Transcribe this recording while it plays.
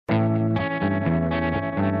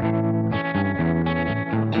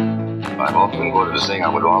I've often quoted as saying I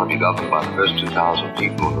would rather be governed by the first 2,000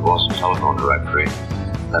 people in the Boston Telephone Directory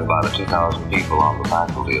than by the 2,000 people on the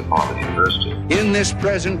faculty of Harvard University. In this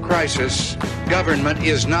present crisis, government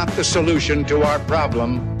is not the solution to our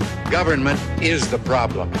problem. Government is the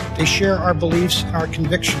problem. They share our beliefs, our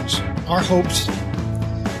convictions, our hopes,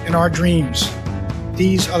 and our dreams.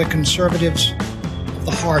 These are the conservatives of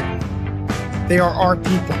the heart. They are our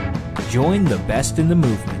people. Join the best in the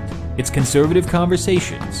movement. It's Conservative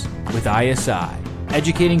Conversations with ISI,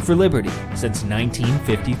 educating for liberty since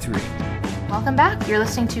 1953. Welcome back. You're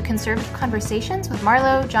listening to Conservative Conversations with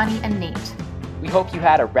Marlo, Johnny, and Nate. We hope you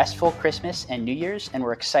had a restful Christmas and New Year's, and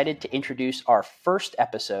we're excited to introduce our first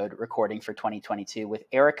episode recording for 2022 with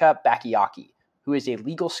Erica Bachiochi, who is a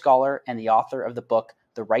legal scholar and the author of the book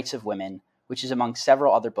The Rights of Women, which is among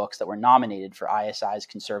several other books that were nominated for ISI's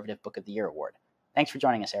Conservative Book of the Year Award. Thanks for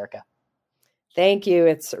joining us, Erica. Thank you.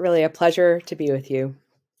 It's really a pleasure to be with you.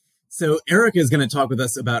 So Erica is going to talk with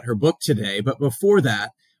us about her book today, but before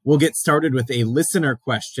that, we'll get started with a listener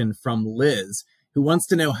question from Liz, who wants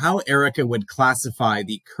to know how Erica would classify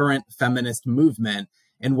the current feminist movement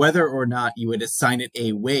and whether or not you would assign it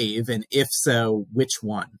a wave, and if so, which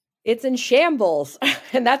one? It's in shambles,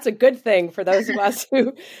 and that's a good thing for those of us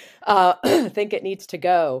who think it needs to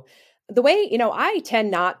go. The way, I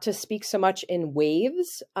tend not to speak so much in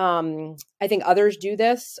waves. I think others do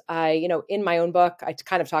this. In my own book, I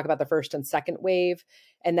kind of talk about the first and second wave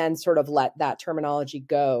and then sort of let that terminology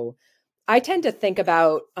go. I tend to think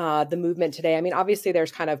about the movement today. I mean, obviously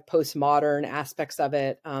there's kind of postmodern aspects of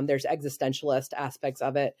it. There's existentialist aspects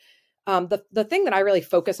of it. The thing that I really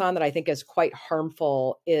focus on that I think is quite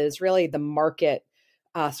harmful is really the market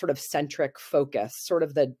sort of centric focus, sort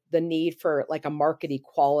of the need for like a market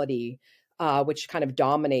equality, which kind of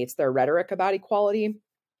dominates their rhetoric about equality.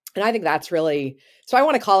 And I think that's really, so I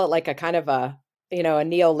want to call it like a kind of a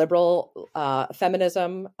neoliberal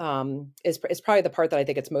feminism is probably the part that I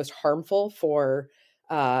think it's most harmful for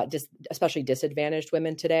especially disadvantaged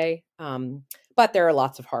women today. But there are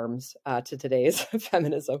lots of harms to today's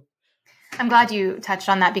feminism. I'm glad you touched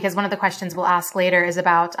on that because one of the questions we'll ask later is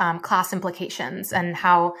about class implications and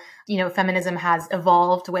how, feminism has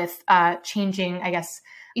evolved with changing, I guess,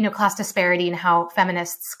 class disparity and how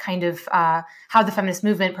feminists kind of, how the feminist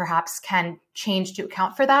movement perhaps can change to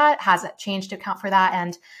account for that, has it changed to account for that?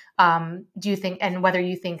 And do you think, and whether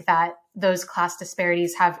you think that those class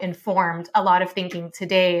disparities have informed a lot of thinking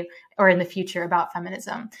today or in the future about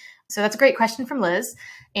feminism? So that's a great question from Liz.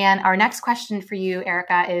 And our next question for you,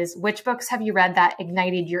 Erica, is which books have you read that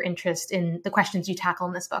ignited your interest in the questions you tackle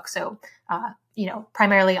in this book? So,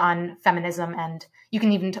 primarily on feminism, and you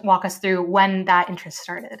can even walk us through when that interest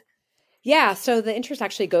started. Yeah, so the interest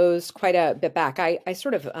actually goes quite a bit back. I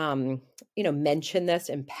sort of, mention this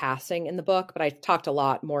in passing in the book, but I talked a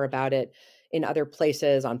lot more about it in other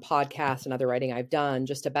places on podcasts and other writing I've done,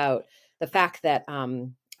 just about the fact that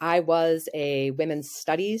I was a women's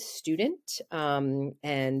studies student, and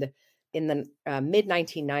in the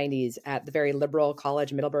mid-1990s at the very liberal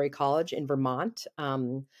college, Middlebury College in Vermont.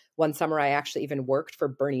 One summer, I actually even worked for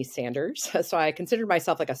Bernie Sanders. So I considered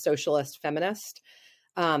myself like a socialist feminist.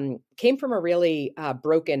 Came from a really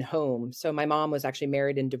broken home. So my mom was actually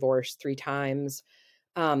married and divorced 3 times.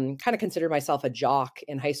 Kind of considered myself a jock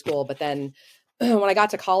in high school. But then when I got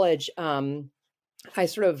to college, I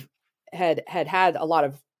sort of had a lot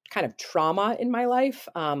of kind of trauma in my life.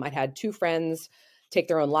 I'd had 2 friends take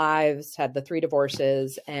their own lives, had the 3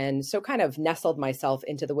 divorces, and so kind of nestled myself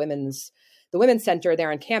into the women's center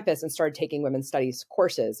there on campus and started taking women's studies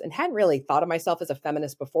courses, and hadn't really thought of myself as a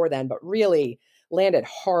feminist before then, but really landed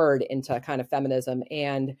hard into kind of feminism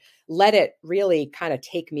and let it really kind of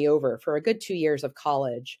take me over for a good 2 years of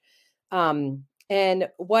college. And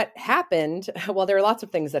what happened, well, there are lots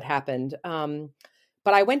of things that happened,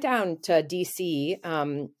 but I went down to DC,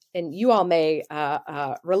 and you all may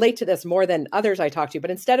relate to this more than others I talked to,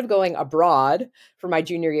 but instead of going abroad for my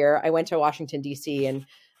junior year, I went to Washington, DC,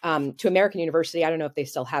 and to American University. I don't know if they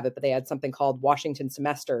still have it, but they had something called Washington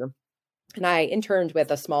Semester. And I interned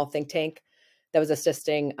with a small think tank that was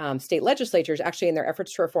assisting state legislatures actually in their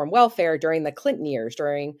efforts to reform welfare during the Clinton years,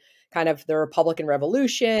 during kind of the Republican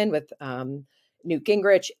Revolution with Newt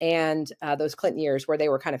Gingrich and those Clinton years where they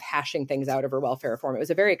were kind of hashing things out over welfare reform. It was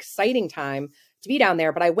a very exciting time to be down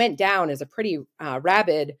there, but I went down as a pretty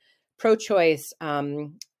rabid pro-choice,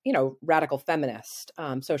 radical feminist,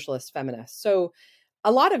 socialist feminist. So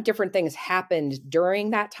a lot of different things happened during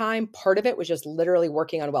that time. Part of it was just literally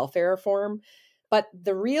working on welfare reform. But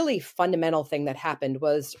the really fundamental thing that happened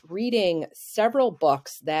was reading several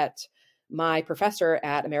books that my professor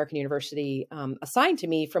at American University assigned to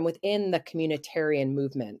me from within the communitarian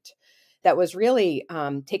movement. that was really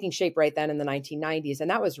taking shape right then in the 1990s. And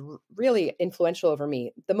that was really influential over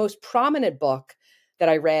me. The most prominent book that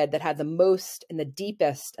I read that had the most and the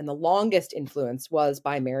deepest and the longest influence was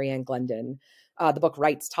by Marianne Glendon, the book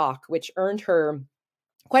Rights Talk, which earned her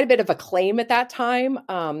quite a bit of acclaim at that time.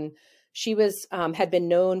 She was had been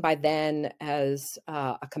known by then as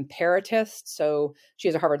a comparatist. So she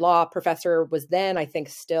was a Harvard Law professor, was then, I think,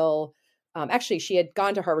 still, actually, she had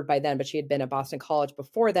gone to Harvard by then, but she had been at Boston College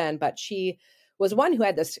before then. But she was one who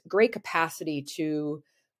had this great capacity to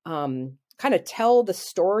kind of tell the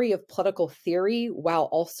story of political theory while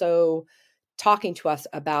also talking to us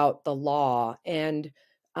about the law. And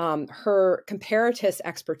her comparatist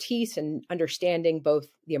expertise and understanding both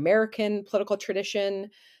the American political tradition,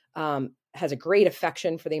 has a great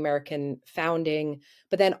affection for the American founding,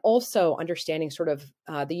 but then also understanding sort of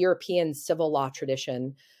the European civil law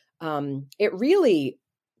tradition. It really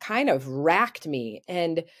kind of racked me.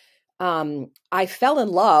 And I fell in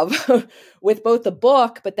love with both the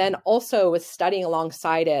book, but then also was studying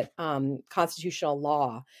alongside it constitutional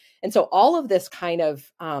law. And so all of this kind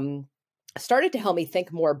of started to help me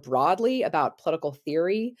think more broadly about political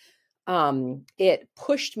theory. It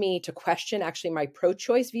pushed me to question actually my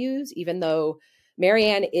pro-choice views, even though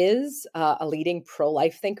Marianne is a leading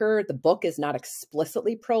pro-life thinker. The book is not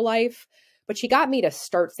explicitly pro-life, but she got me to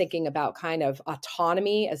start thinking about kind of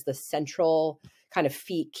autonomy as the central kind of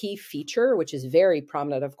key feature, which is very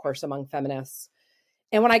prominent, of course, among feminists.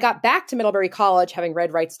 And when I got back to Middlebury College, having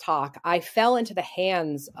read Rights Talk, I fell into the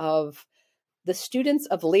hands of the students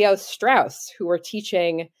of Leo Strauss, who were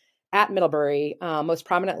teaching at Middlebury, most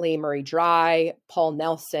prominently Murray Dry, Paul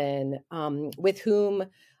Nelson, with whom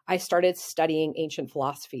I started studying ancient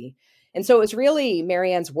philosophy. And so it was really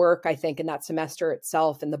Marianne's work, I think, in that semester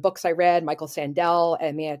itself, and the books I read, Michael Sandel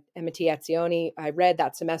and Amity Etzioni, I read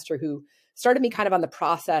that semester, who started me kind of on the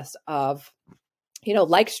process of,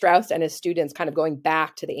 like Strauss and his students, kind of going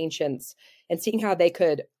back to the ancients and seeing how they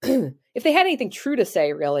could, if they had anything true to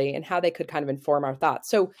say, really, and how they could kind of inform our thoughts.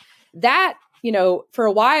 So that, for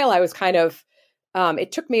a while, I was kind of,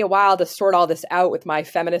 it took me a while to sort all this out with my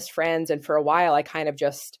feminist friends. And for a while, I kind of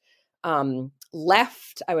just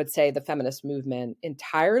left, I would say, the feminist movement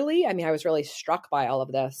entirely. I mean, I was really struck by all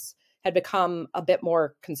of this, had become a bit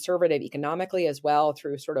more conservative economically as well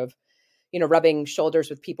through sort of, rubbing shoulders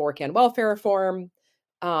with people working on welfare reform.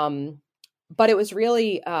 But it was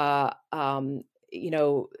really,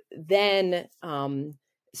 then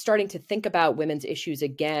starting to think about women's issues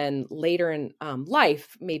again later in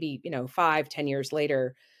life, maybe, 5-10 years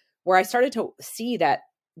later, where I started to see that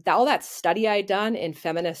all that study I'd done in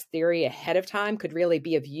feminist theory ahead of time could really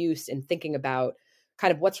be of use in thinking about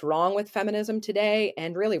kind of what's wrong with feminism today,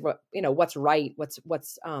 and really, what's right,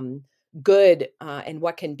 what's good, and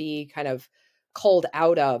what can be kind of culled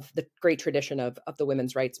out of the great tradition of the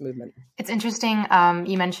women's rights movement. It's interesting.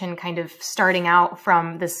 You mentioned kind of starting out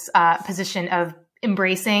from this position of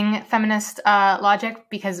embracing feminist logic,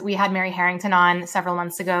 because we had Mary Harrington on several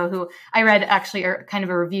months ago, who I read actually kind of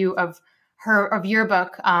a review of your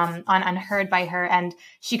book on Unheard by her, and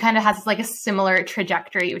she kind of has like a similar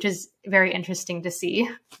trajectory, which is very interesting to see.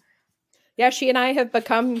 Yeah, she and I have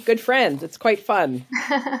become good friends. It's quite fun.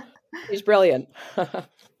 She's brilliant.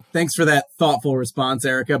 Thanks for that thoughtful response,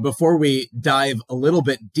 Erica. Before we dive a little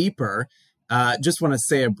bit deeper, just want to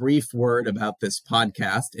say a brief word about this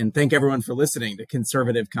podcast and thank everyone for listening to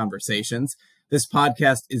Conservative Conversations. This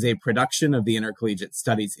podcast is a production of the Intercollegiate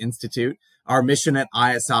Studies Institute. Our mission at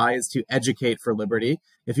ISI is to educate for liberty.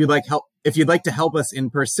 If you'd like to help us in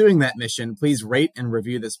pursuing that mission, please rate and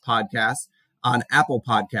review this podcast on Apple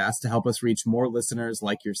Podcasts to help us reach more listeners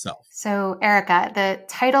like yourself. So, Erica, the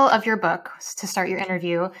title of your book, to start your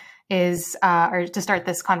interview, is, or to start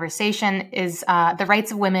this conversation, is The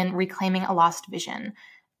Rights of Women, Reclaiming a Lost Vision.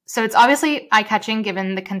 So it's obviously eye-catching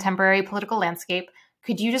given the contemporary political landscape.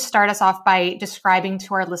 Could you just start us off by describing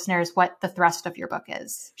to our listeners what the thrust of your book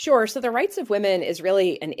is? Sure. So The Rights of Women is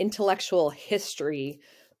really an intellectual history,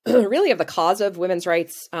 really, of the cause of women's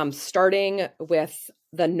rights, starting with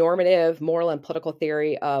the normative moral and political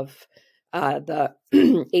theory of the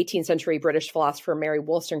 18th century British philosopher Mary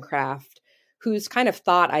Wollstonecraft, whose kind of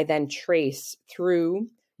thought I then trace through,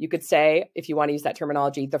 you could say, if you want to use that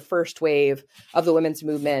terminology, the first wave of the women's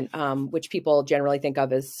movement, which people generally think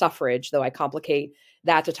of as suffrage, though I complicate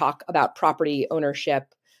that to talk about property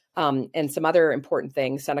ownership and some other important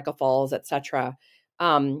things, Seneca Falls, et cetera.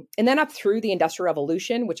 And then up through the Industrial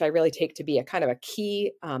Revolution, which I really take to be a kind of a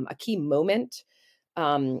key moment.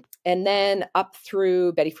 And then up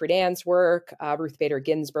through Betty Friedan's work, Ruth Bader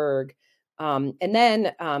Ginsburg, and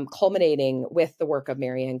then culminating with the work of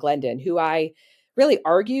Marianne Glendon, who I really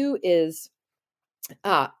argue is,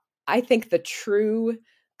 I think, the true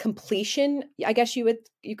completion, I guess you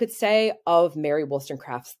could say, of Mary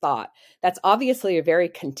Wollstonecraft's thought. That's obviously a very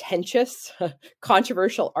contentious,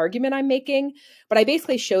 controversial argument I'm making, but I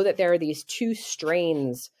basically show that there are these two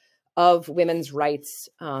strains of women's rights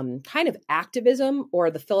kind of activism, or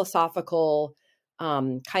the philosophical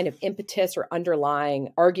kind of impetus or underlying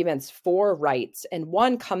arguments for rights. And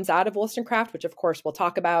one comes out of Wollstonecraft, which of course we'll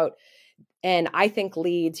talk about, and I think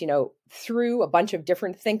leads, through a bunch of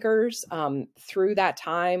different thinkers through that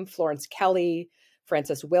time: Florence Kelley,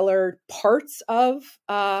 Frances Willard, parts of,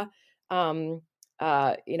 Betty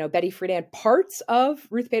Friedan, parts of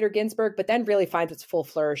Ruth Bader Ginsburg, but then really finds its full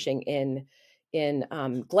flourishing in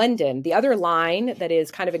Glendon. The other line that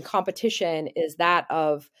is kind of in competition is that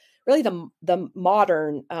of really the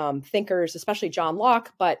modern thinkers, especially John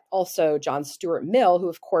Locke, but also John Stuart Mill, who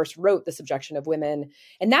of course wrote The Subjection of Women.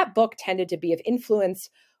 And that book tended to be of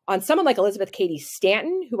influence on someone like Elizabeth Cady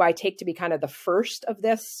Stanton, who I take to be kind of the first of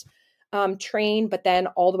this train, but then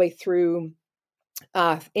all the way through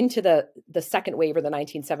into the second wave of the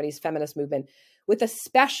 1970s feminist movement, with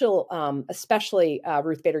especially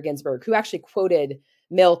Ruth Bader Ginsburg, who actually quoted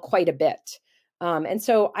Mill quite a bit. And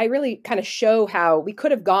so I really kind of show how we could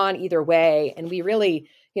have gone either way. And we really,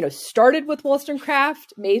 started with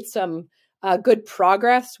Wollstonecraft, made some good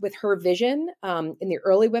progress with her vision in the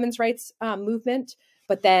early women's rights movement,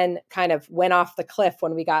 but then kind of went off the cliff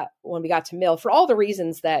when we got to Mill, for all the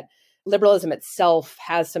reasons that liberalism itself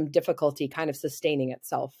has some difficulty kind of sustaining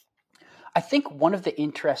itself. I think one of the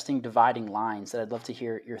interesting dividing lines that I'd love to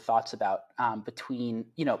hear your thoughts about between,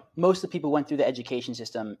 most of the people who went through the education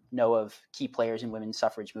system know of key players in women's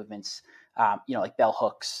suffrage movements, like Bell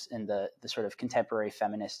Hooks and the sort of contemporary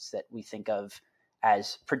feminists that we think of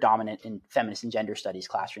as predominant in feminist and gender studies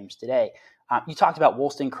classrooms today. You talked about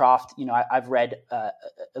Wollstonecraft. I've read a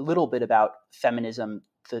little bit about feminism,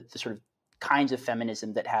 the sort of kinds of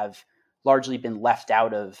feminism that have largely been left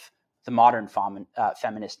out of the modern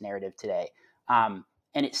feminist narrative today. And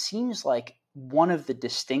it seems like one of the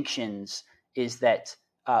distinctions is that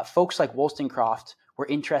folks like Wollstonecraft were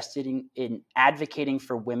interested in advocating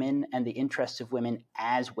for women and the interests of women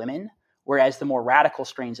as women, whereas the more radical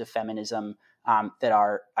strains of feminism that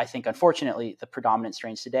are, I think, unfortunately, the predominant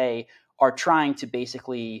strains today are trying to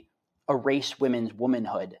basically erase women's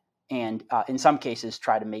womanhood and in some cases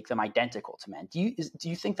try to make them identical to men. Do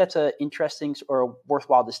you think that's an interesting or a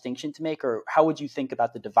worthwhile distinction to make, or how would you think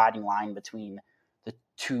about the dividing line between the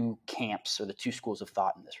two camps or the two schools of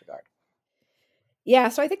thought in this regard? Yeah,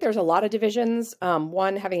 so I think there's a lot of divisions.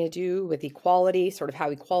 One having to do with equality, sort of how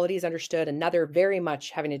equality is understood. Another very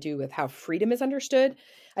much having to do with how freedom is understood.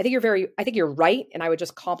 I think you're right, and I would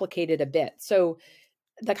just complicate it a bit. So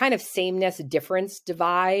the kind of sameness difference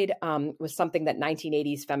divide was something that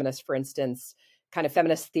 1980s feminists, for instance, kind of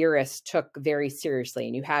feminist theorists took very seriously.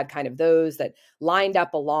 And you had kind of those that lined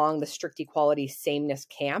up along the strict equality sameness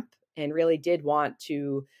camp and really did want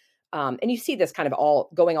to, and you see this kind of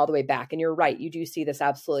all going all the way back. And you're right, you do see this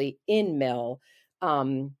absolutely in Mill,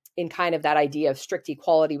 in kind of that idea of strict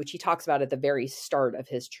equality, which he talks about at the very start of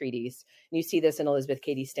his treatise. And you see this in Elizabeth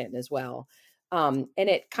Cady Stanton as well. And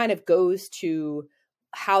it kind of goes to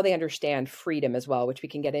how they understand freedom as well, which we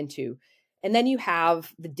can get into. And then you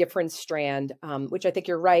have the different strand, which I think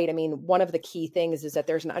you're right. I mean, one of the key things is that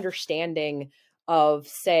there's an understanding of,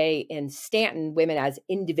 say, in Stanton, women as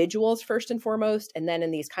individuals first and foremost, and then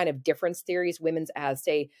in these kind of difference theories, women's as,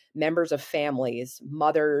 say, members of families,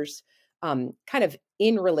 mothers, kind of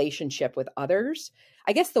in relationship with others.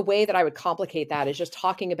 I guess the way that I would complicate that is just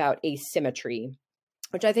talking about asymmetry,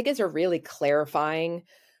 which I think is a really clarifying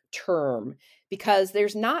term, because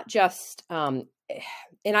there's not just, and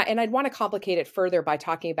I'd want to complicate it further by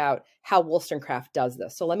talking about how Wollstonecraft does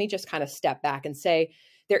this. So let me just kind of step back and say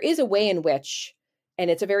there is a way in which, and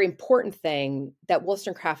it's a very important thing that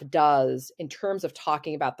Wollstonecraft does in terms of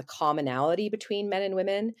talking about the commonality between men and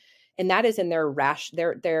women, and that is in their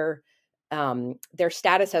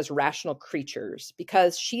status as rational creatures,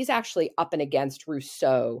 because she's actually up and against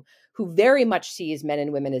Rousseau, who very much sees men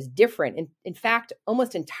and women as different, in fact,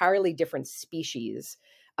 almost entirely different species,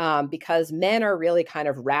 because men are really kind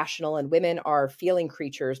of rational and women are feeling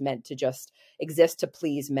creatures meant to just exist to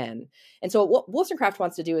please men. And so what Wollstonecraft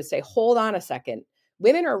wants to do is say, hold on a second,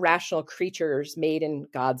 women are rational creatures made in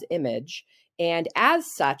God's image, and as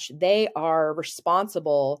such, they are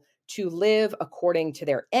responsible to live according to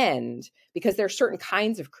their end, because there are certain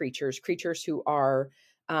kinds of creatures who are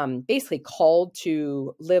basically called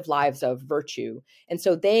to live lives of virtue. And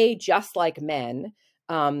so they, just like men,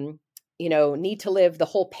 need to live the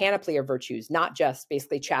whole panoply of virtues, not just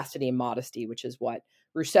basically chastity and modesty, which is what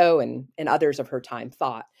Rousseau and others of her time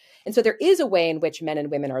thought. And so there is a way in which men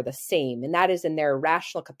and women are the same, and that is in their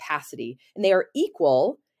rational capacity. And they are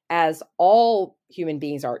equal, as all human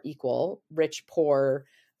beings are equal, rich, poor,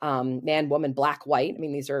 man, woman, black, white. I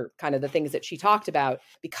mean, these are kind of the things that she talked about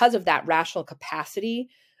because of that rational capacity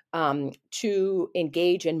to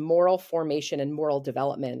engage in moral formation and moral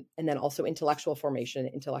development, and then also intellectual formation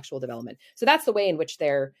and intellectual development. So that's the way in which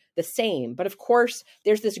they're the same. But of course,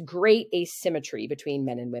 there's this great asymmetry between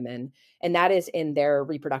men and women, and that is in their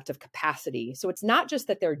reproductive capacity. So it's not just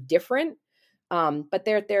that they're different, but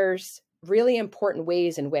there's really important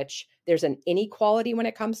ways in which there's an inequality when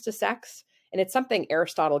it comes to sex. And it's something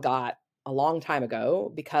Aristotle got a long time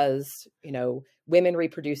ago because, women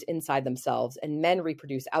reproduce inside themselves and men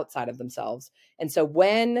reproduce outside of themselves. And so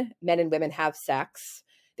when men and women have sex,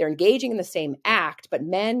 they're engaging in the same act, but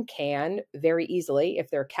men can very easily, if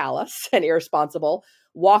they're callous and irresponsible,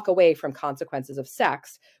 walk away from consequences of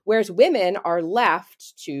sex, whereas women are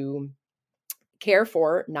left to care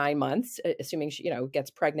for 9 months, assuming she, gets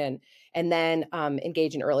pregnant, and then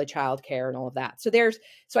engage in early child care and all of that.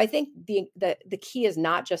 So I think the key is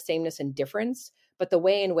not just sameness and difference, but the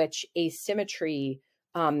way in which asymmetry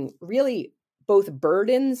really both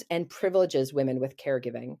burdens and privileges women with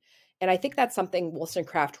caregiving. And I think that's something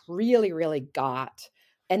Wollstonecraft really, really got,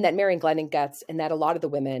 and that Marion Glendon gets, and that a lot of the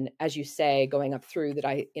women, as you say, going up through that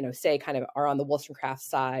I, say kind of are on the Wollstonecraft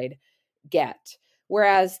side get.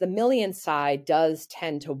 Whereas the Millian side does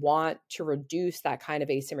tend to want to reduce that kind of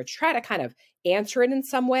asymmetry, try to kind of answer it in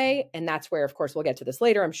some way. And that's where, of course, we'll get to this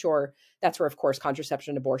later, I'm sure, that's where, of course,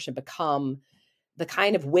 contraception and abortion become the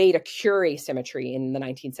kind of way to cure asymmetry in the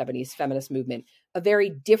 1970s feminist movement. A very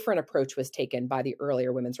different approach was taken by the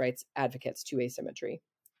earlier women's rights advocates to asymmetry.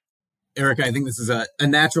 Erica, I think this is a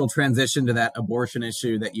natural transition to that abortion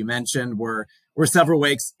issue that you mentioned. We're several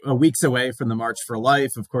weeks away from the March for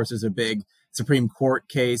Life. Of course, there's a big Supreme Court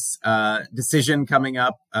case decision coming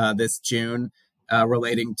up this June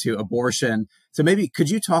relating to abortion. So maybe could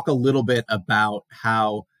you talk a little bit about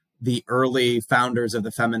how the early founders of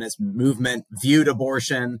the feminist movement viewed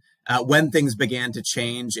abortion, when things began to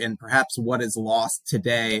change, and perhaps what is lost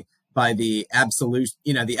today by the absolutist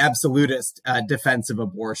defense of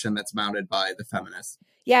abortion that's mounted by the feminists?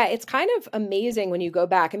 Yeah, it's kind of amazing when you go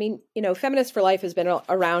back. I mean, Feminists for Life has been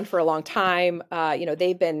around for a long time.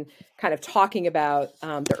 They've been kind of talking about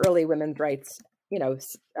the early women's rights,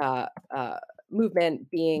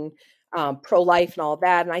 movement being pro-life and all of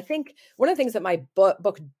that. And I think one of the things that my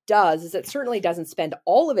book does is it certainly doesn't spend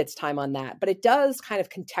all of its time on that, but it does kind of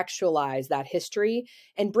contextualize that history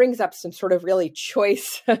and brings up some sort of really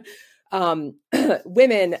choice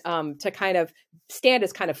women to kind of stand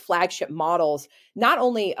as kind of flagship models, not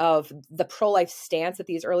only of the pro-life stance that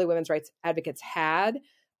these early women's rights advocates had,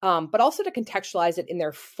 but also to contextualize it in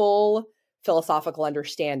their full philosophical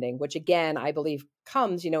understanding, which again, I believe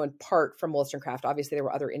comes, in part from Wollstonecraft. Obviously, there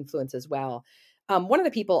were other influences as well. One of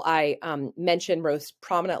the people I mentioned most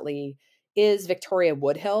prominently is Victoria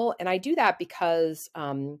Woodhull. And I do that because,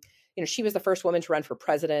 she was the first woman to run for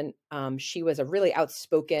president. She was a really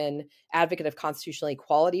outspoken advocate of constitutional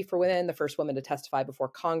equality for women, the first woman to testify before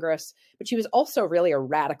Congress. But she was also really a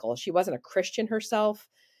radical. She wasn't a Christian herself.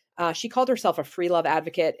 She called herself a free love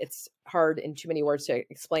advocate. It's hard in too many words to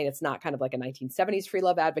explain. It's not kind of like a 1970s free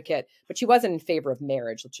love advocate, but she wasn't in favor of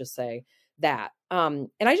marriage. Let's just say that. And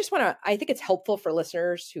I think it's helpful for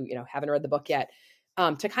listeners who, haven't read the book yet,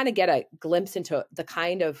 to kind of get a glimpse into the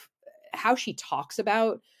kind of how she talks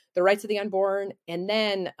about the rights of the unborn, and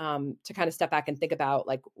then to kind of step back and think about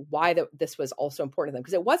like why this was also important to them.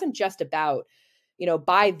 Because it wasn't just about,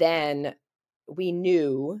 by then we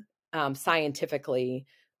knew scientifically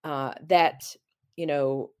that,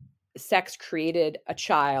 sex created a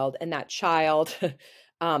child, and that child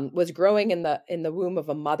was growing in the womb of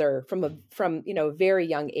a mother from a very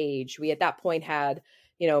young age. We at that point had,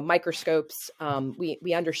 microscopes.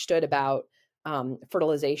 We understood about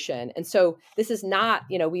fertilization. And so this is not,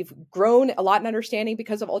 we've grown a lot in understanding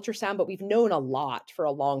because of ultrasound, but we've known a lot for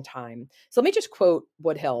a long time. So let me just quote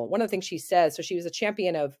Woodhull. One of the things she says, so she was a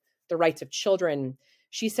champion of the rights of children.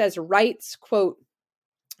 She says, rights, quote,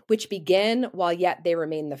 which begin while yet they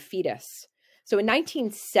remain the fetus. So in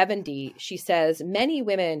 1970, she says, many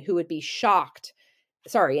women who would be shocked,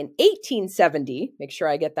 in 1870, make sure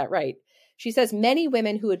I get that right. She says many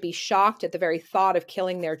women who would be shocked at the very thought of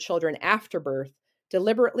killing their children after birth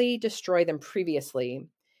deliberately destroy them previously.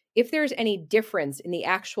 If there's any difference in the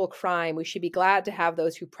actual crime, we should be glad to have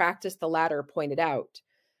those who practice the latter pointed out.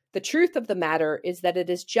 The truth of the matter is that it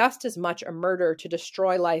is just as much a murder to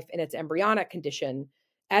destroy life in its embryonic condition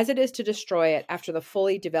as it is to destroy it after the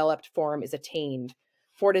fully developed form is attained,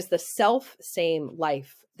 for it is the self-same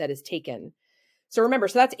life that is taken. So remember,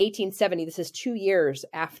 so that's 1870. This is 2 years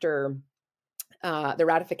after the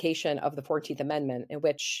ratification of the 14th Amendment, in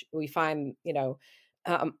which we find,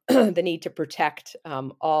 the need to protect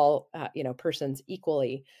all, persons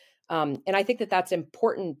equally. And I think that that's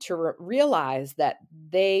important to realize that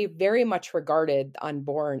they very much regarded the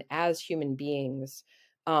unborn as human beings,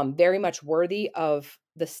 very much worthy of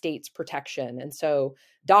the state's protection. And so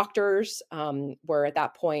doctors were at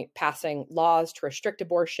that point passing laws to restrict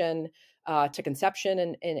abortion to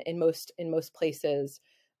conception in most places.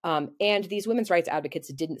 And these women's rights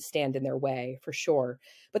advocates didn't stand in their way, for sure.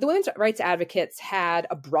 But the women's rights advocates had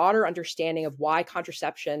a broader understanding of why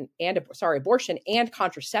abortion and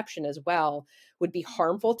contraception as well would be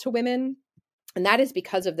harmful to women. And that is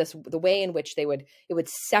because of the way in which it would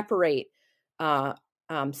separate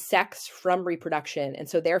sex from reproduction. And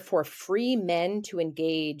so therefore free men to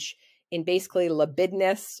engage in basically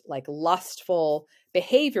libidinous, like lustful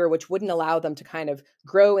behavior, which wouldn't allow them to kind of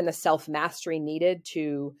grow in the self-mastery needed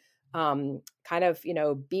to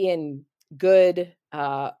be in good,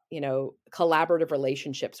 collaborative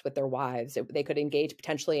relationships with their wives. They could engage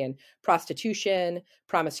potentially in prostitution,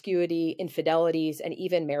 promiscuity, infidelities, and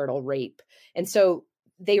even marital rape. And so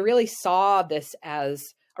they really saw this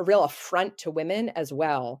as a real affront to women as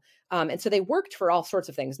well. And so they worked for all sorts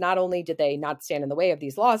of things. Not only did they not stand in the way of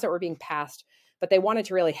these laws that were being passed, but they wanted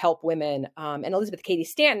to really help women. And Elizabeth Cady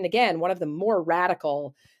Stanton, again, one of the more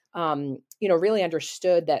radical, really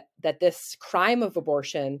understood that this crime of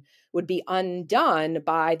abortion would be undone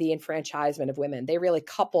by the enfranchisement of women. They really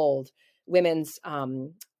coupled women's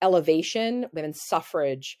elevation, women's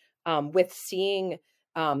suffrage, with seeing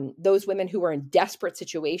those women who were in desperate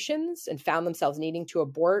situations and found themselves needing to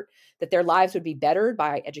abort, that their lives would be bettered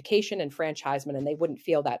by education and enfranchisement, and they wouldn't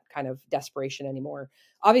feel that kind of desperation anymore.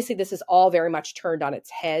 Obviously, this is all very much turned on its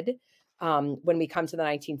head when we come to the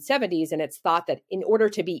 1970s, and it's thought that in order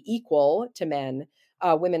to be equal to men,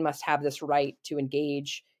 women must have this right to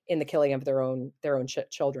engage in the killing of their own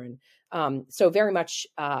children. So very much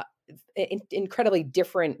incredibly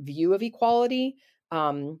different view of equality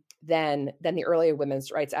than the earlier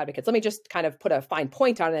women's rights advocates. Let me just kind of put a fine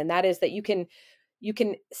point on it, and that is that you can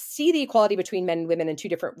see the equality between men and women in two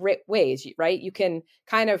different ways, right? You can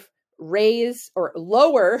kind of raise or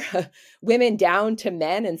lower women down to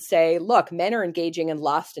men and say, look, men are engaging in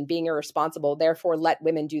lust and being irresponsible, therefore let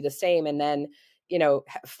women do the same, and then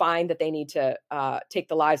find that they need to take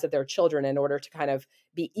the lives of their children in order to kind of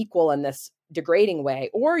be equal in this degrading way.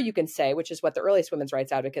 Or you can say, which is what the earliest women's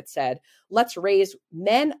rights advocates said, let's raise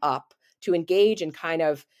men up to engage in kind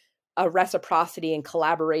of a reciprocity and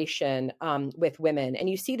collaboration with women. And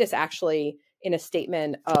you see this actually in a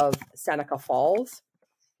statement of Seneca Falls,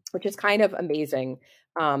 which is kind of amazing,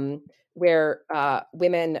 where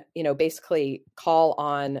women, basically call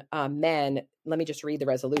on men. Let me just read the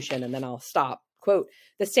resolution and then I'll stop. Quote,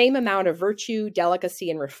 the same amount of virtue, delicacy,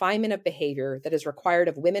 and refinement of behavior that is required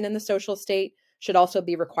of women in the social state should also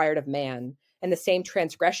be required of man. And the same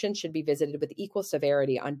transgression should be visited with equal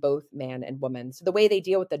severity on both man and woman. So the way they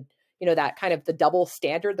deal with that kind of the double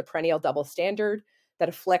standard, the perennial double standard that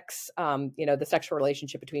afflicts, the sexual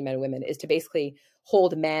relationship between men and women, is to basically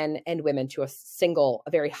hold men and women to a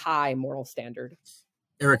very high moral standard.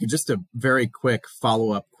 Erica, just a very quick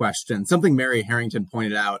follow-up question. Something Mary Harrington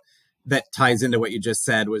pointed out that ties into what you just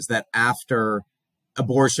said was that after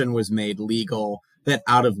abortion was made legal, that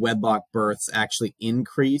out-of-wedlock births actually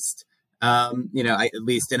increased, at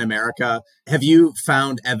least in America. Have you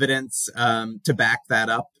found evidence to back that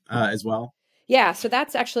up as well? Yeah, so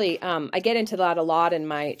that's actually, I get into that a lot in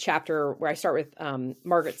my chapter where I start with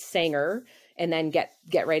Margaret Sanger and then get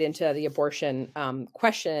right into the abortion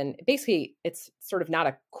question. Basically, it's sort of not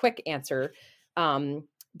a quick answer,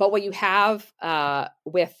 but what you have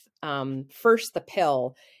with first the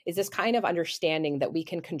pill is this kind of understanding that we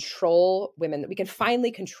can control women, that we can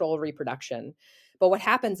finally control reproduction. But what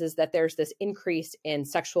happens is that there's this increase in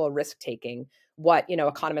sexual risk-taking, what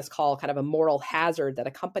economists call kind of a moral hazard that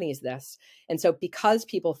accompanies this. And so because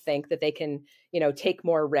people think that they can, take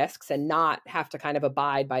more risks and not have to kind of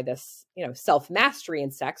abide by this, self-mastery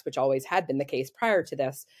in sex, which always had been the case prior to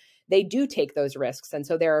this, they do take those risks. And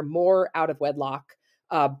so there are more out-of-wedlock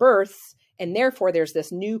births, and therefore there's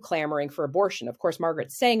this new clamoring for abortion. Of course,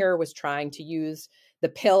 Margaret Sanger was trying to use the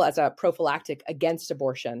pill as a prophylactic against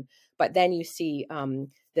abortion. But then you see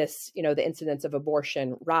this, the incidence of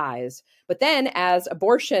abortion rise. But then as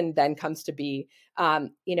abortion then comes to be,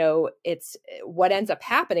 it's what ends up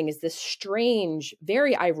happening is this strange,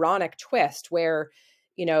 very ironic twist where,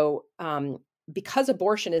 because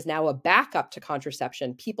abortion is now a backup to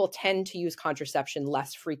contraception, people tend to use contraception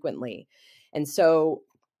less frequently. And so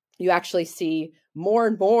you actually see more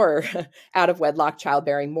and more out of wedlock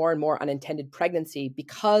childbearing, more and more unintended pregnancy,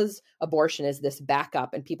 because abortion is this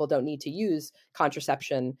backup and people don't need to use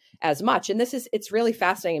contraception as much. And it's really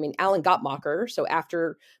fascinating. I mean, Alan Guttmacher, so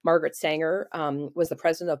after Margaret Sanger was the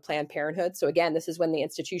president of Planned Parenthood. So again, this is like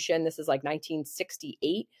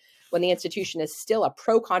 1968, when the institution is still a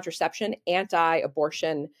pro-contraception,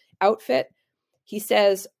 anti-abortion outfit. He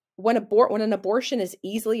says, when an abortion is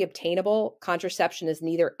easily obtainable, contraception is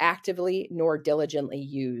neither actively nor diligently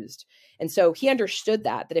used. And so he understood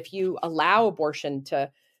that if you allow abortion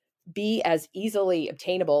to be as easily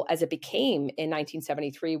obtainable as it became in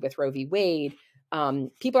 1973 with Roe v. Wade,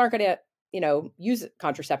 people aren't going to, use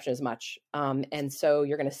contraception as much. And so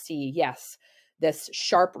you're going to see, yes, this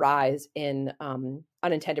sharp rise in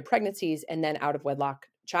unintended pregnancies and then out of wedlock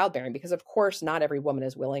childbearing, because of course not every woman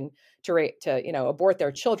is willing to abort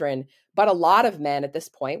their children, but a lot of men at this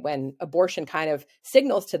point, when abortion kind of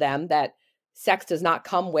signals to them that sex does not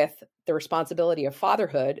come with the responsibility of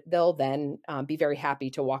fatherhood, they'll then be very happy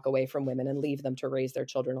to walk away from women and leave them to raise their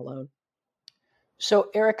children alone. So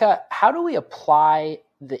Erica, how do we apply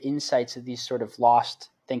the insights of these sort of lost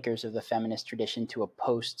thinkers of the feminist tradition to a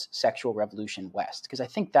post-sexual revolution West? Because I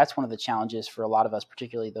think that's one of the challenges for a lot of us,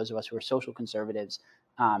 particularly those of us who are social conservatives,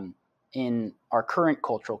 in our current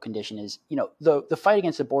cultural condition is, the fight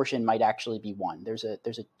against abortion might actually be won. There's a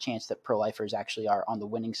chance that pro-lifers actually are on the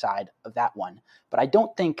winning side of that one. But I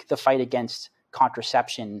don't think the fight against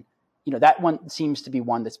contraception, that one seems to be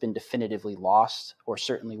one that's been definitively lost, or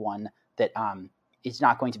certainly one that is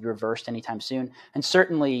not going to be reversed anytime soon. And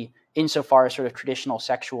certainly insofar as sort of traditional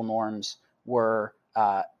sexual norms were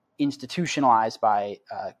institutionalized by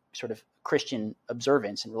sort of Christian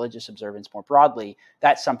observance and religious observance more broadly,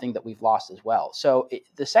 that's something that we've lost as well. So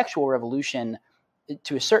the sexual revolution,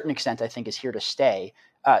 to a certain extent, I think is here to stay.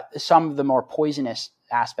 Some of the more poisonous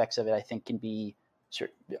aspects of it, I think, can be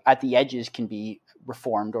at the edges can be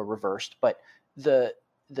reformed or reversed. But the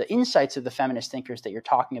insights of the feminist thinkers that you're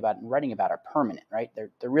talking about and writing about are permanent, right?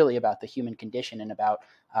 They're really about the human condition and about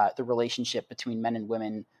the relationship between men and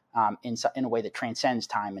women in a way that transcends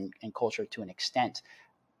time and culture to an extent.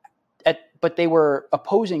 But they were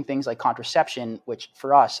opposing things like contraception, which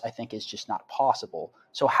for us, I think, is just not possible.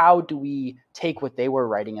 So how do we take what they were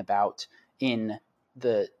writing about in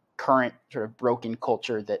the current sort of broken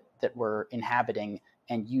culture that we're inhabiting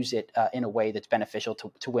and use it in a way that's beneficial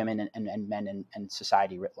to women and men and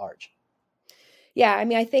society writ large? Yeah, I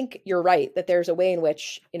mean, I think you're right that there's a way in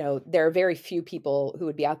which, there are very few people who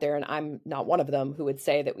would be out there, and I'm not one of them, who would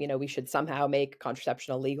say that, we should somehow make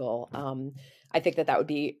contraception illegal. I think that would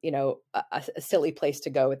be, a silly place to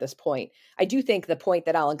go at this point. I do think the point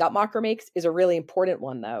that Alan Guttmacher makes is a really important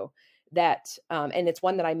one, though, that, and it's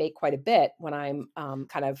one that I make quite a bit when I'm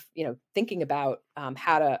kind of, thinking about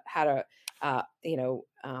how to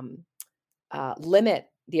limit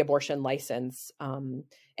the abortion license.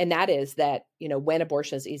 And that is that, when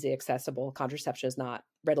abortion is easily accessible, contraception is not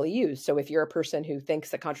readily used. So if you're a person who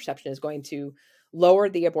thinks that contraception is going to lower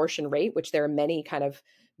the abortion rate, which there are many kind of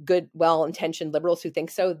good, well-intentioned liberals who think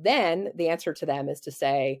so, then the answer to them is to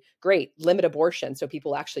say, great, limit abortion so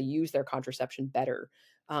people actually use their contraception better.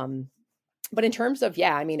 But in terms of,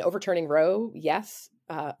 overturning Roe, yes,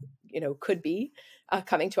 could be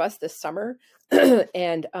coming to us this summer.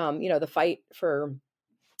 And, the fight for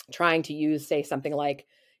trying to use, say, something like,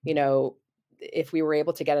 if we were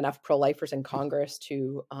able to get enough pro-lifers in Congress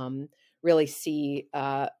to really see,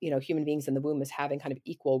 human beings in the womb as having kind of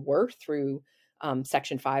equal worth through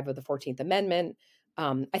Section 5 of the 14th Amendment.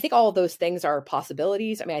 I think all of those things are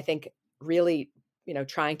possibilities. I mean, I think really,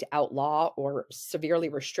 trying to outlaw or severely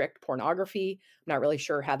restrict pornography, I'm not really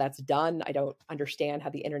sure how that's done. I don't understand how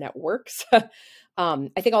the internet works. I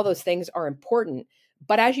think all those things are important.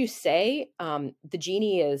 But as you say, the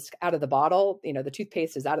genie is out of the bottle, the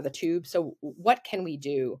toothpaste is out of the tube. So what can we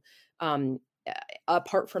do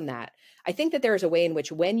apart from that? I think that there is a way in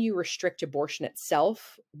which when you restrict abortion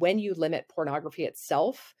itself, when you limit pornography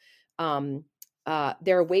itself, there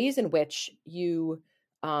are ways in which you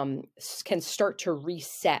can start to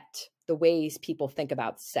reset the ways people think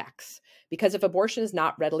about sex. Because if abortion is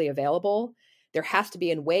not readily available, there has to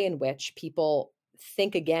be a way in which people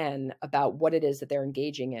think again about what it is that they're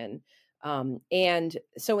engaging in. And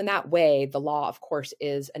so in that way, the law, of course,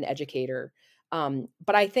 is an educator.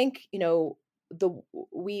 But I think,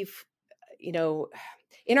 we've,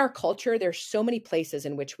 in our culture, there's so many places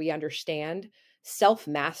in which we understand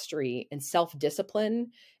self-mastery and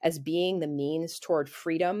self-discipline as being the means toward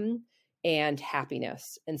freedom and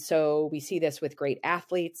happiness. And so we see this with great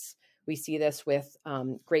athletes. We see this with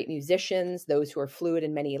great musicians, those who are fluent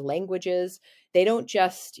in many languages. They don't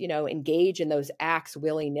just, engage in those acts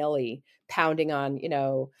willy-nilly, pounding on,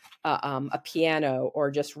 a piano, or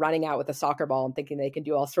just running out with a soccer ball and thinking they can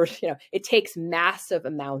do all sorts of, it takes massive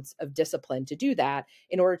amounts of discipline to do that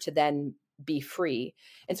in order to then be free.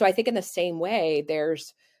 And so I think in the same way,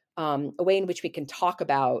 there's a way in which we can talk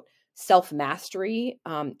about self-mastery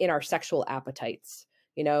in our sexual appetites.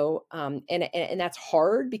 And that's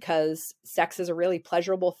hard because sex is a really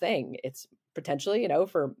pleasurable thing. It's potentially,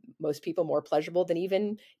 for most people more pleasurable than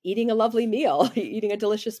even eating a lovely meal, eating a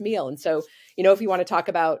delicious meal. And so, if you want to talk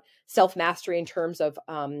about self-mastery in terms of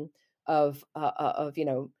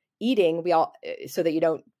eating, so that you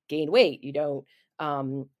don't gain weight, you don't,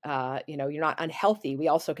 you're not unhealthy. We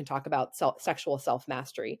also can talk about sexual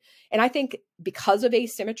self-mastery. And I think because of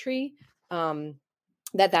asymmetry,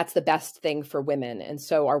 that's the best thing for women. And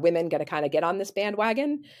so are women going to kind of get on this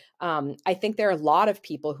bandwagon? I think there are a lot of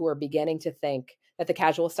people who are beginning to think that the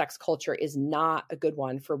casual sex culture is not a good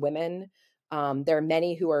one for women. There are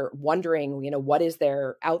many who are wondering, what is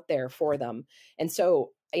there out there for them? And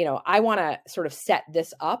so, I want to sort of set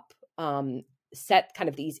this up, set kind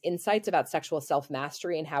of these insights about sexual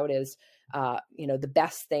self-mastery and how it is, the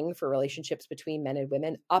best thing for relationships between men and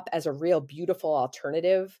women up as a real beautiful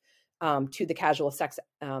alternative to the casual sex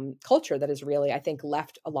culture that has really, I think,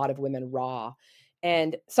 left a lot of women raw.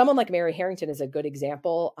 And someone like Mary Harrington is a good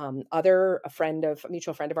example. A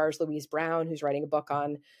mutual friend of ours, Louise Brown, who's writing a book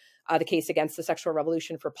on the case against the sexual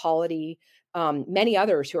revolution for polity. Many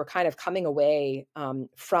others who are kind of coming away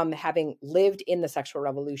from having lived in the sexual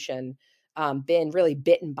revolution, been really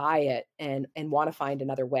bitten by it and want to find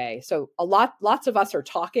another way. So lots of us are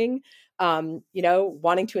talking,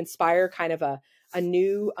 wanting to inspire kind of a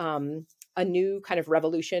new kind of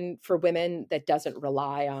revolution for women that doesn't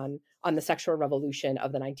rely on the sexual revolution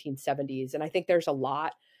of the 1970s. And I think there's a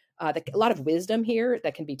lot of wisdom here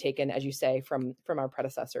that can be taken, as you say, from our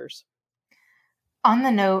predecessors. On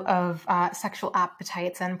the note of sexual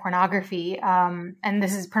appetites and pornography, and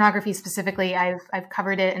this is pornography specifically, I've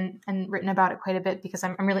covered it and written about it quite a bit because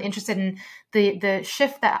I'm really interested in the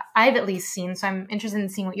shift that I've at least seen. So I'm interested in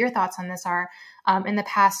seeing what your thoughts on this are in the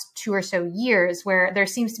past 2 or so years, where there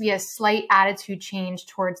seems to be a slight attitude change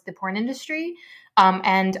towards the porn industry.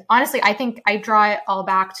 And honestly, I think I draw it all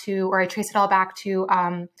back to, or I trace it all back to,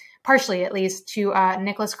 partially at least, to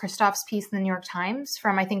Nicholas Kristof's piece in the New York Times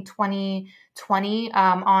from, I think, 2020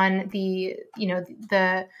 on the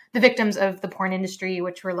victims of the porn industry,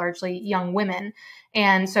 which were largely young women.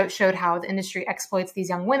 And so it showed how the industry exploits these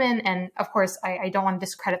young women. And of course, I don't want to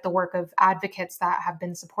discredit the work of advocates that have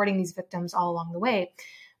been supporting these victims all along the way.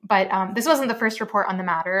 But this wasn't the first report on the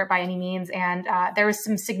matter by any means. And there was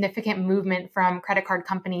some significant movement from credit card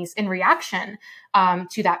companies in reaction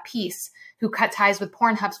to that piece, who cut ties with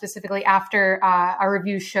Pornhub specifically after a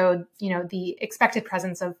review showed, the expected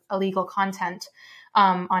presence of illegal content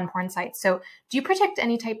on porn sites. So do you project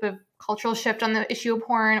any type of cultural shift on the issue of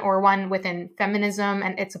porn, or one within feminism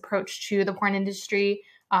and its approach to the porn industry?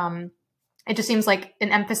 It just seems like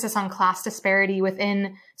an emphasis on class disparity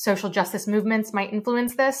within social justice movements might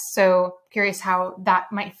influence this. So curious how that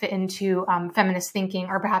might fit into feminist thinking,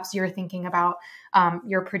 or perhaps your thinking about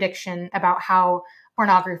your prediction about how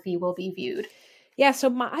pornography will be viewed. Yeah.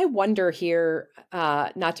 So I wonder here,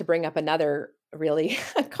 not to bring up another really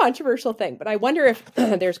controversial thing, but I wonder if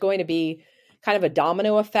there's going to be kind of a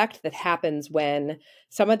domino effect that happens when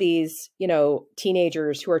some of these,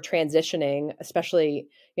 teenagers who are transitioning, especially,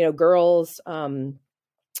 girls, going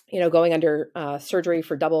under surgery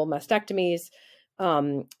for double mastectomies.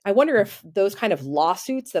 I wonder if those kind of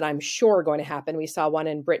lawsuits that I'm sure are going to happen, we saw one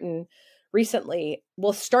in Britain recently,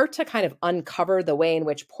 will start to kind of uncover the way in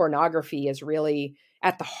which pornography is really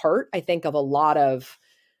at the heart, I think, of a lot of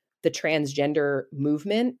the transgender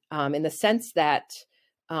movement, in the sense that,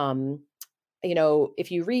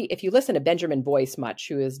 if you listen to Benjamin Boyce much,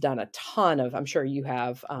 who has done a ton of, I'm sure you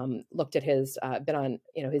have looked at his, been on,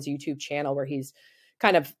 his YouTube channel, where he's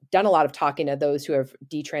kind of done a lot of talking to those who have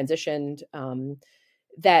detransitioned,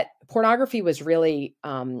 that pornography was really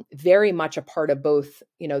very much a part of both,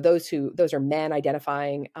 those are men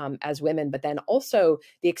identifying as women, but then also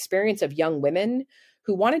the experience of young women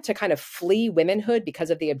who wanted to kind of flee womanhood because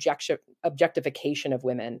of the objectification of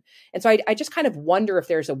women. And so I just kind of wonder if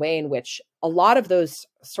there's a way in which a lot of those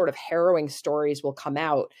sort of harrowing stories will come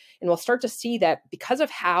out, and we'll start to see that because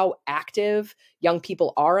of how active young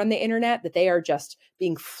people are on the internet, that they are just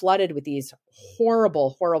being flooded with these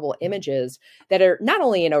horrible, horrible images that are not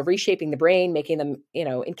only, reshaping the brain, making them,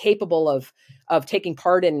 incapable of taking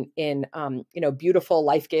part in beautiful,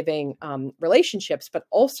 life-giving relationships, but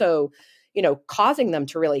also, causing them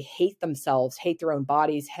to really hate themselves, hate their own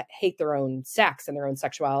bodies, hate their own sex and their own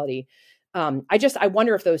sexuality. I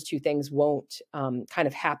wonder if those two things won't kind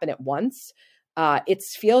of happen at once. It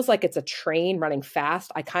feels like it's a train running fast.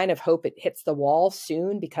 I kind of hope it hits the wall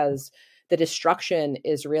soon because the destruction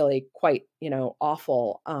is really quite,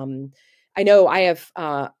 awful. I know I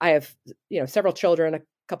have several children, a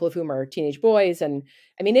couple of whom are teenage boys. And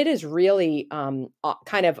I mean, it is really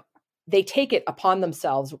kind of, they take it upon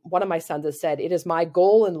themselves. One of my sons has said, it is my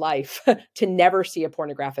goal in life to never see a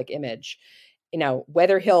pornographic image.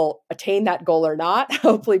 Whether he'll attain that goal or not,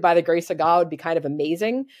 hopefully by the grace of God, would be kind of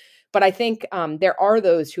amazing. But I think there are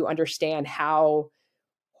those who understand how,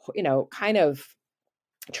 kind of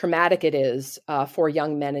traumatic it is for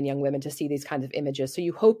young men and young women to see these kinds of images. So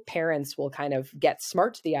you hope parents will kind of get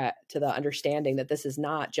smart to the understanding that this is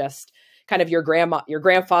not just kind of your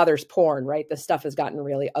grandfather's porn, right? This stuff has gotten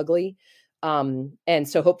really ugly. And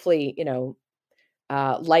so hopefully,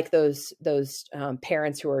 like those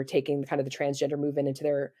parents who are taking kind of the transgender movement into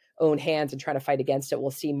their own hands and trying to fight against it,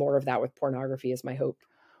 we'll see more of that with pornography is my hope.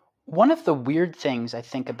 One of the weird things I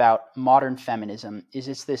think about modern feminism is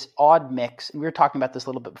it's this odd mix. And we were talking about this a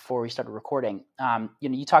little bit before we started recording.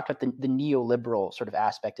 You talked about the neoliberal sort of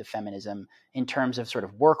aspect of feminism in terms of sort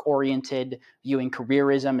of work-oriented, viewing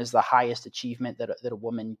careerism as the highest achievement that a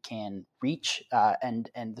woman can reach, and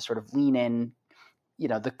the sort of lean in.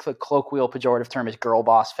 The colloquial pejorative term is girl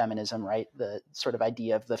boss feminism, right? The sort of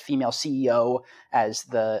idea of the female CEO as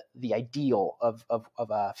the ideal of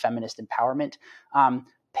a feminist empowerment.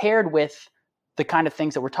 Paired with the kind of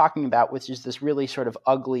things that we're talking about, which is this really sort of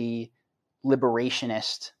ugly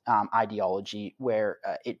liberationist ideology where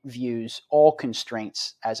it views all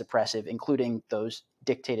constraints as oppressive, including those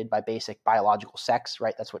dictated by basic biological sex,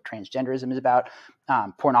 right? That's what transgenderism is about.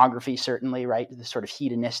 Pornography, certainly, right? The sort of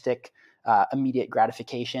hedonistic, immediate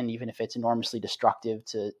gratification, even if it's enormously destructive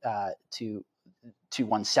to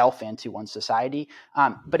oneself and to one's society.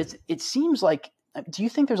 But it seems like, do you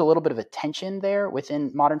think there's a little bit of a tension there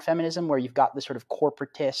within modern feminism where you've got this sort of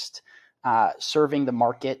corporatist, serving the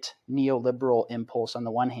market, neoliberal impulse on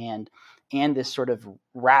the one hand, and this sort of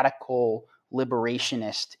radical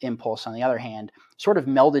liberationist impulse on the other hand, sort of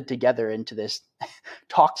melded together into this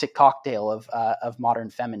toxic cocktail of modern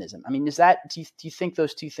feminism? I mean, do you think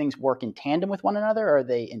those two things work in tandem with one another, or are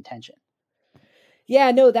they in tension?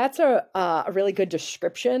 Yeah, no, that's a really good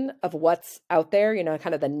description of what's out there,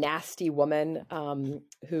 kind of the nasty woman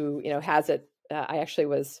who, has it. I actually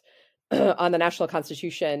was on the National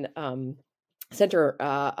Constitution Center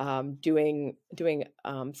doing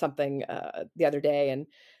something the other day, and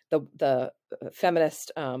the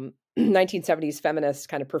feminist 1970s feminist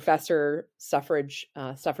kind of professor,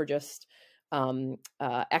 suffragist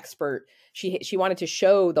expert, she wanted to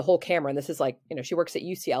show the whole camera, and this is like, she works at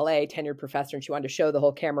UCLA, tenured professor, and she wanted to show the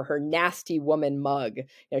whole camera her nasty woman mug.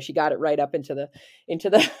 She got it right up into the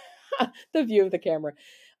the view of the camera.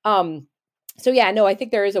 So yeah, no, I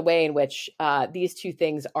think there is a way in which these two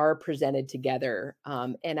things are presented together,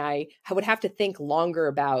 and I would have to think longer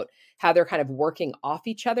about how they're kind of working off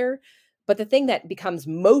each other. But the thing that becomes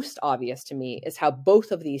most obvious to me is how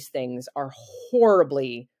both of these things are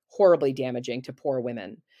horribly damaging to poor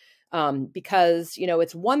women. Because,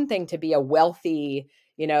 it's one thing to be a wealthy,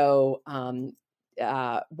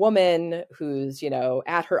 woman who's,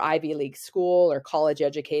 at her Ivy League school or college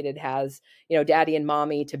educated, has, daddy and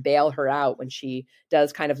mommy to bail her out when she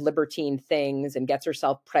does kind of libertine things and gets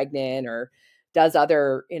herself pregnant or does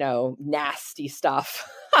other, nasty stuff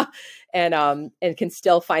and can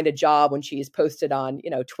still find a job when she's posted on,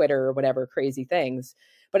 Twitter or whatever crazy things.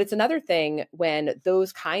 But it's another thing when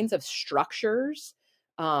those kinds of structures,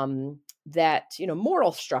 that,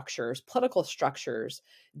 moral structures, political structures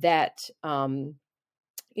that,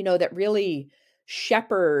 that really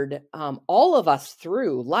shepherd all of us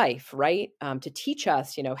through life, right? To teach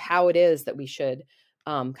us, how it is that we should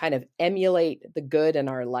kind of emulate the good in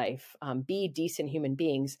our life, be decent human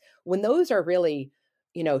beings. When those are really,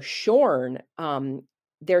 shorn,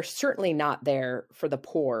 they're certainly not there for the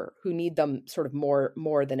poor who need them sort of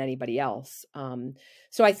more than anybody else.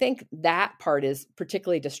 So I think that part is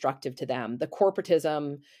particularly destructive to them. The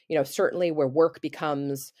corporatism, certainly where work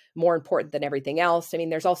becomes more important than everything else. I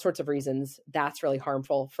mean, there's all sorts of reasons that's really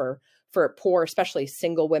harmful for poor, especially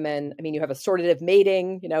single women. I mean, you have assortative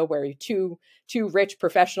mating, where two rich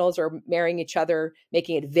professionals are marrying each other,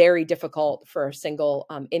 making it very difficult for a single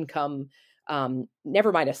income,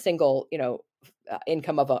 never mind a single,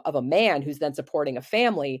 income of a man who's then supporting a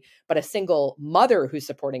family, but a single mother who's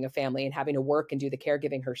supporting a family and having to work and do the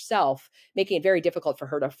caregiving herself, making it very difficult for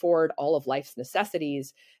her to afford all of life's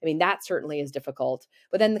necessities. I mean, that certainly is difficult.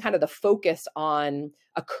 But then kind of the focus on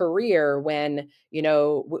a career when,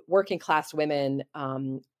 working class women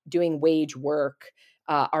doing wage work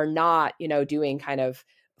are not, doing kind of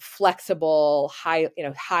flexible,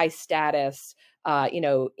 high status,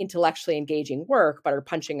 intellectually engaging work, but are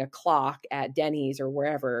punching a clock at Denny's or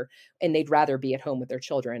wherever, and they'd rather be at home with their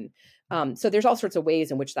children. So there's all sorts of ways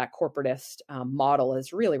in which that corporatist model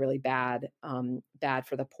is really, really bad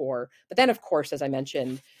for the poor. But then, of course, as I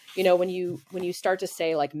mentioned, when you start to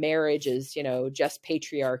say like marriage is, just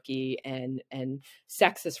patriarchy and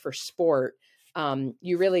sex is for sport,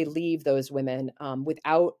 you really leave those women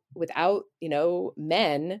without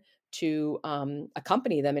men to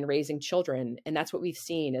accompany them in raising children. And that's what we've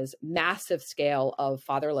seen is massive scale of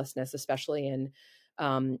fatherlessness, especially in,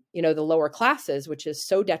 the lower classes, which is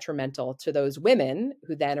so detrimental to those women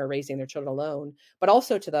who then are raising their children alone, but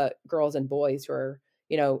also to the girls and boys who are,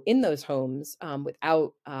 in those homes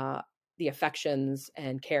without the affections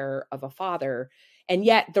and care of a father. And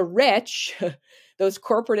yet the rich, those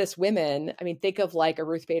corporatist women, I mean, think of like a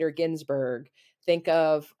Ruth Bader Ginsburg. Think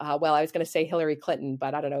of, I was going to say Hillary Clinton,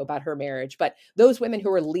 but I don't know about her marriage. But those women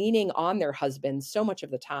who are leaning on their husbands so much of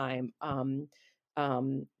the time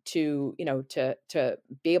to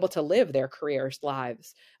be able to live their careers,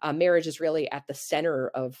 lives. Marriage is really at the center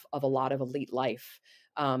of a lot of elite life,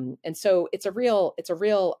 and so it's a real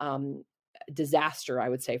disaster, I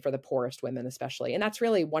would say, for the poorest women, especially. And that's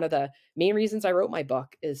really one of the main reasons I wrote my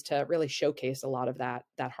book, is to really showcase a lot of that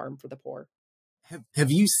harm for the poor.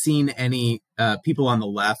 Have you seen any people on the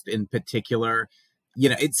left in particular?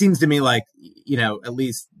 It seems to me like, at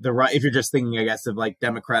least the right, if you're just thinking, I guess, of like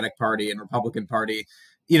Democratic Party and Republican Party,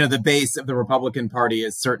 the base of the Republican Party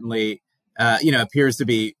is certainly, appears to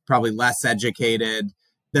be probably less educated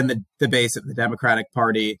than the base of the Democratic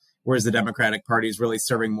Party, whereas the Democratic Party is really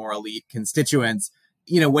serving more elite constituents.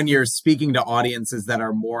 When you're speaking to audiences that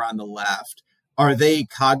are more on the left, are they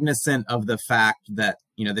cognizant of the fact that,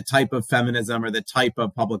 the type of feminism or the type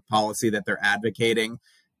of public policy that they're advocating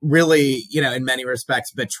really, in many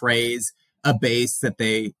respects betrays a base that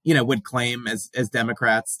they, would claim as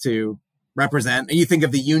Democrats to represent? And you think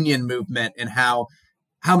of the union movement and how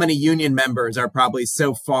many union members are probably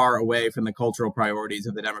so far away from the cultural priorities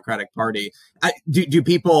of the Democratic Party. Do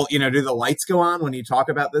people, do the lights go on when you talk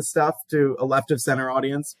about this stuff to a left of center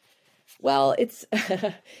audience? Well, it's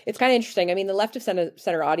kind of interesting. I mean, the left of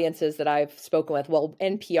center audiences that I've spoken with, well,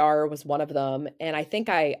 NPR was one of them. And I think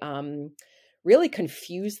I really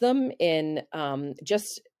confused them in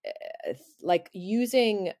just like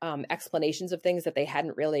using explanations of things that they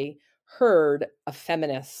hadn't really heard a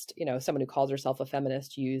feminist, someone who calls herself a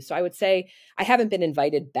feminist use. So I would say I haven't been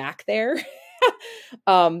invited back there.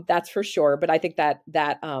 That's for sure. But I think that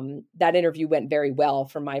interview went very well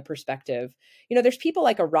from my perspective. There's people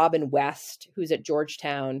like a Robin West, who's at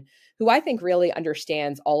Georgetown, who I think really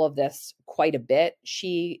understands all of this quite a bit.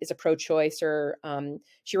 She is a pro-choicer.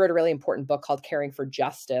 She wrote a really important book called Caring for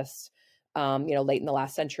Justice, late in the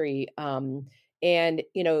last century. And,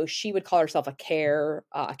 she would call herself a care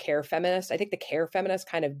feminist. I think the care feminists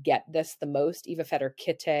kind of get this the most, Eva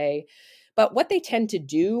Feder-Kitte. But what they tend to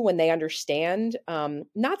do when they understand,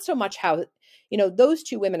 not so much how, those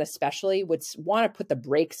two women especially would want to put the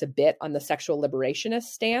brakes a bit on the sexual liberationist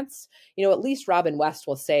stance. At least Robin West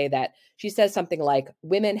will say that, she says something like,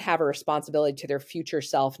 women have a responsibility to their future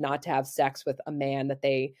self not to have sex with a man that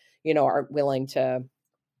they, aren't willing to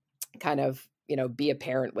kind of, be a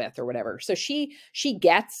parent with or whatever. So she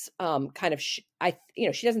gets she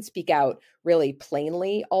doesn't speak out really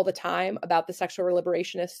plainly all the time about the sexual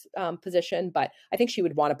liberationist position, but I think she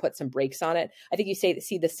would want to put some brakes on it. I think you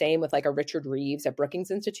see the same with like a Richard Reeves at Brookings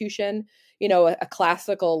Institution, a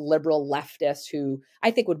classical liberal leftist who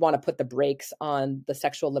I think would want to put the brakes on the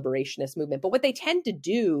sexual liberationist movement. But what they tend to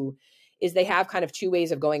do is they have kind of two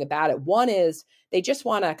ways of going about it. One is they just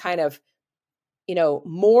want to kind of,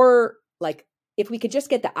 more like, if we could just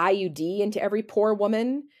get the IUD into every poor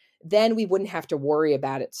woman, then we wouldn't have to worry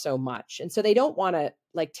about it so much. And so they don't want to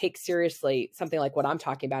like take seriously something like what I'm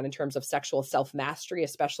talking about in terms of sexual self-mastery,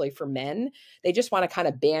 especially for men. They just want to kind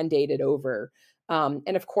of band-aid it over.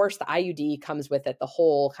 And of course, the IUD comes with it, the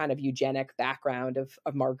whole kind of eugenic background of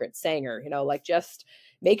Margaret Sanger, like just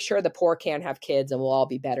make sure the poor can't have kids and we'll all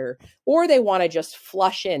be better. Or they want to just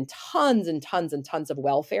flush in tons and tons and tons of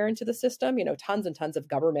welfare into the system, tons and tons of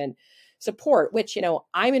government support, which,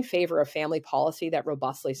 I'm in favor of family policy that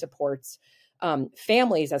robustly supports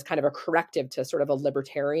families as kind of a corrective to sort of a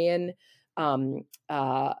libertarian kind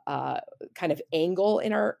of angle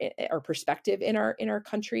in our perspective in our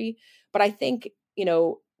country. But I think,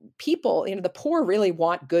 people, the poor really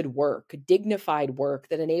want good work, dignified work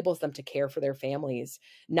that enables them to care for their families,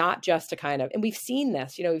 not just to kind of, and we've seen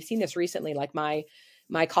this recently, like my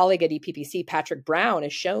colleague at EPPC, Patrick Brown,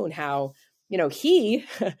 has shown how, he,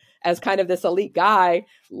 as kind of this elite guy,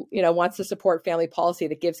 wants to support family policy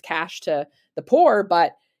that gives cash to the poor,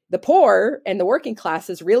 but the poor and the working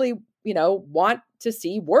classes really, want to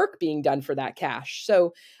see work being done for that cash.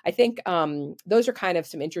 So I think those are kind of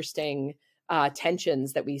some interesting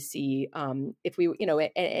tensions that we see if we,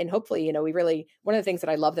 and hopefully, we really, one of the things that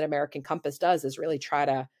I love that American Compass does is really try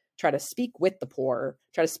to speak with the poor,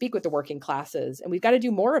 try to speak with the working classes. And we've got to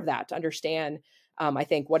do more of that to understand, I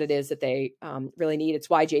think, what it is that they really need. It's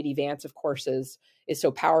why J.D. Vance, of course, is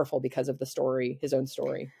so powerful because of the story, his own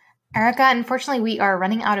story. Erica, unfortunately, we are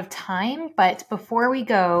running out of time, but before we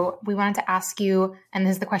go, we wanted to ask you, and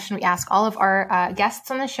this is the question we ask all of our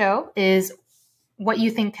guests on the show, is what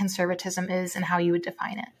you think conservatism is and how you would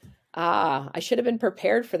define it. I should have been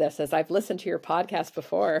prepared for this, as I've listened to your podcast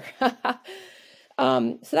before.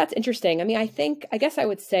 So that's interesting. I mean, I guess I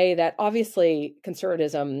would say that obviously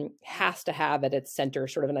conservatism has to have at its center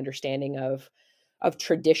sort of an understanding of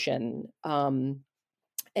tradition, and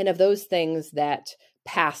of those things that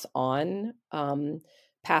pass on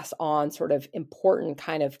sort of important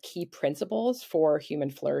kind of key principles for human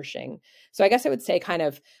flourishing. So I guess I would say kind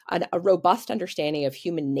of a robust understanding of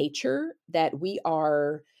human nature, that we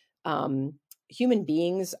are human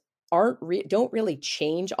beings don't really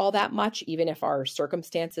change all that much, even if our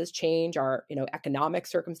circumstances change, our economic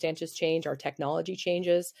circumstances change, our technology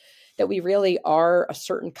changes, that we really are a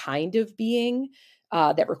certain kind of being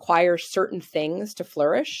that requires certain things to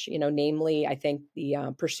flourish, namely, I think,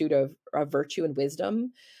 the pursuit of virtue and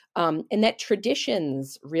wisdom, and that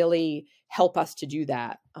traditions really help us to do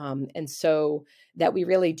that. And so that we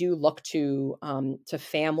really do look to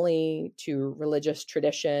family, to religious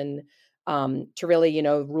tradition, to really,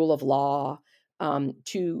 rule of law,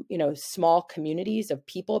 to, small communities of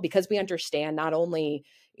people, because we understand not only,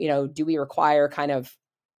 do we require kind of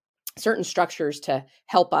certain structures to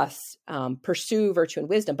help us pursue virtue and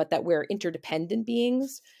wisdom, but that we're interdependent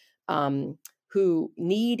beings who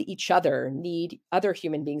need each other, need other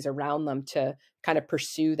human beings around them to kind of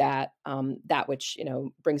pursue that which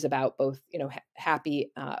brings about both happy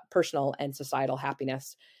personal and societal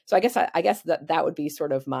happiness. So I guess that would be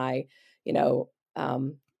sort of my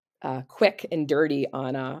quick and dirty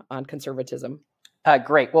on conservatism.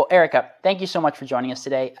 Great. Well, Erica, thank you so much for joining us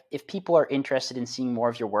today. If people are interested in seeing more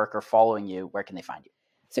of your work or following you, where can they find you?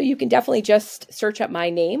 So you can definitely just search up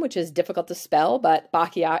my name, which is difficult to spell, but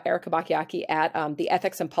Erica Bachiochi at the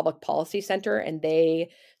Ethics and Public Policy Center, and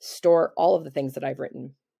they store all of the things that I've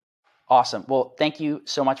written. Awesome. Well, thank you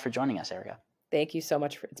so much for joining us, Erica. Thank you so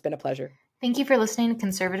much. It's been a pleasure. Thank you for listening to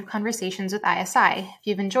Conservative Conversations with ISI. If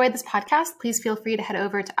you've enjoyed this podcast, please feel free to head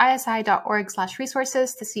over to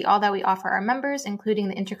isi.org/resources to see all that we offer our members, including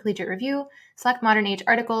the Intercollegiate Review, select modern age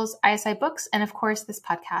articles, ISI books, and of course, this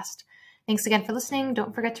podcast. Thanks again for listening.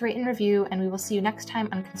 Don't forget to rate and review, and we will see you next time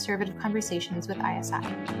on Conservative Conversations with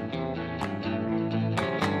ISI.